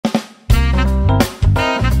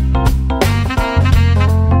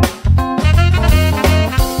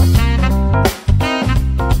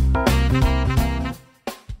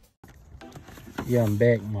I'm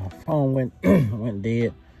back. My phone went went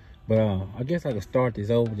dead, but I guess I could start this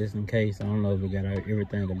over just in case. I don't know if we got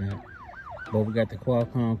everything or not, but we got the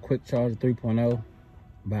Qualcomm Quick Charger 3.0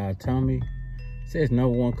 by Tommy. It says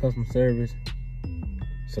 #1 customer service,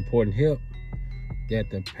 support and help. Got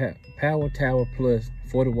the Power Tower Plus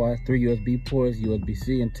 40 watts, 3 USB ports,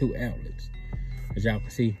 USB-C, and 2 outlets, as y'all can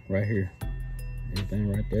see right here. Everything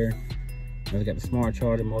right there. Then we got the smart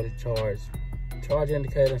charger, multi-charge, charge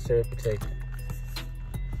indicator, and surge protection.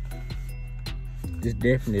 This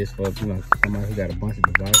definitely is for, you know, somebody who got a bunch of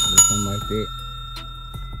devices or something like that.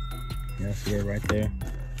 Y'all see it right there.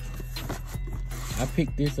 I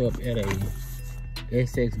picked this up at a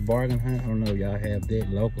SX bargain hunt. I don't know if y'all have that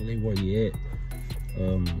locally where you at.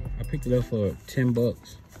 I picked it up for 10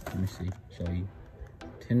 bucks. Let me see, show you.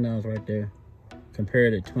 $10 right there.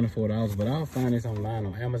 Compared to $24, but I'll find this online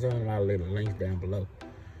on Amazon, and I'll leave the links down below.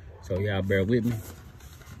 So y'all bear with me.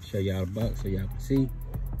 Show y'all the box so y'all can see.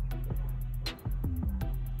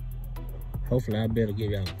 Hopefully I'll be able to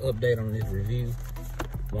give y'all an update on this review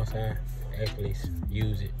once I actually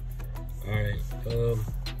use it. All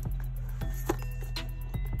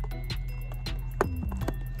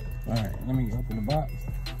right, let me open the box.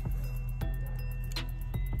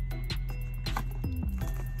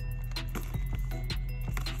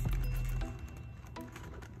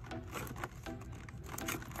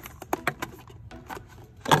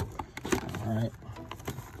 All right.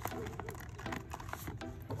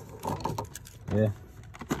 Yeah,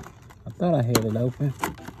 I thought I had it open.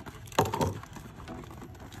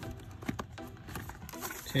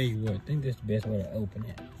 Tell you what, I think this is the best way to open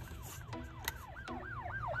it.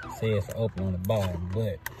 It says to open on the bottom,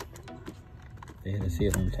 but it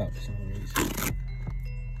says on top for some reason.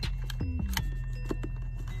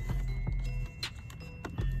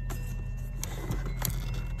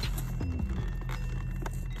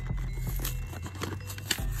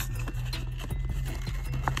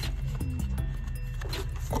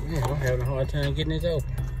 Man, I'm having a hard time getting this open.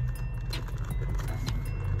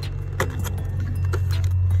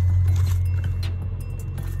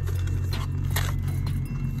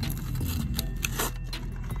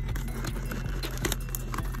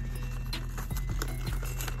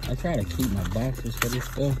 I try to keep my boxes for this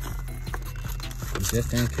stuff,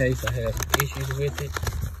 just in case I have some issues with it.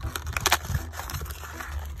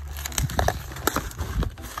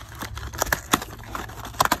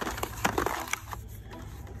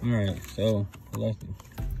 Alright, so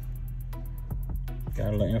got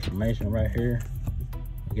a little information right here,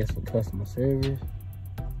 I guess, for customer service.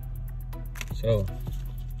 So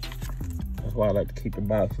that's why I like to keep the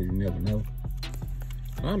box, so you never know.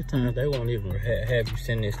 A lot of times they won't even have you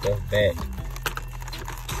send this stuff back.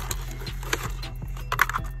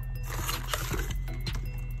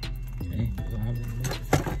 Okay,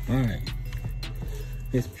 alright.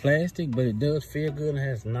 It's plastic, but it does feel good and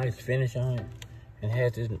has a nice finish on it. And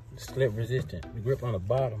has this slip resistant grip on the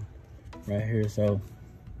bottom right here. So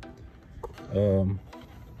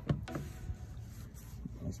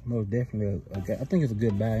it's most definitely I think it's a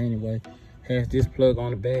good buy anyway. Has this plug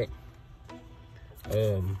on the back.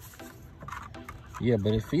 Yeah,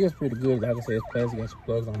 but it feels pretty good. Like I said, it's plastic, got some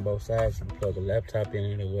plugs on both sides. You can plug a laptop in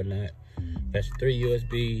it or whatnot. Got your 3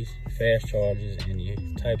 USBs, fast chargers, and your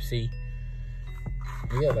Type-C.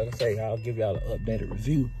 Yeah, like I say, I'll give y'all an updated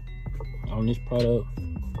review on this product.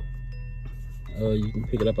 You can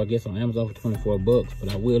pick it up, I guess, on Amazon for 24 bucks, but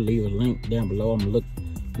I will leave a link down below. I'm gonna look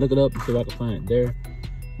it up and see if I can find it there.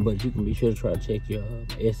 But you can be sure to try to check your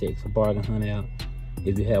SX bargain hunt out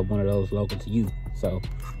if you have one of those local to you. So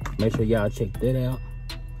make sure y'all check that out.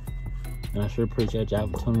 And I sure appreciate y'all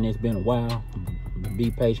for tuning in. It's been a while. Be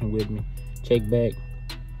patient with me. Check back.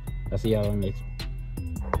 I'll see y'all on the next one.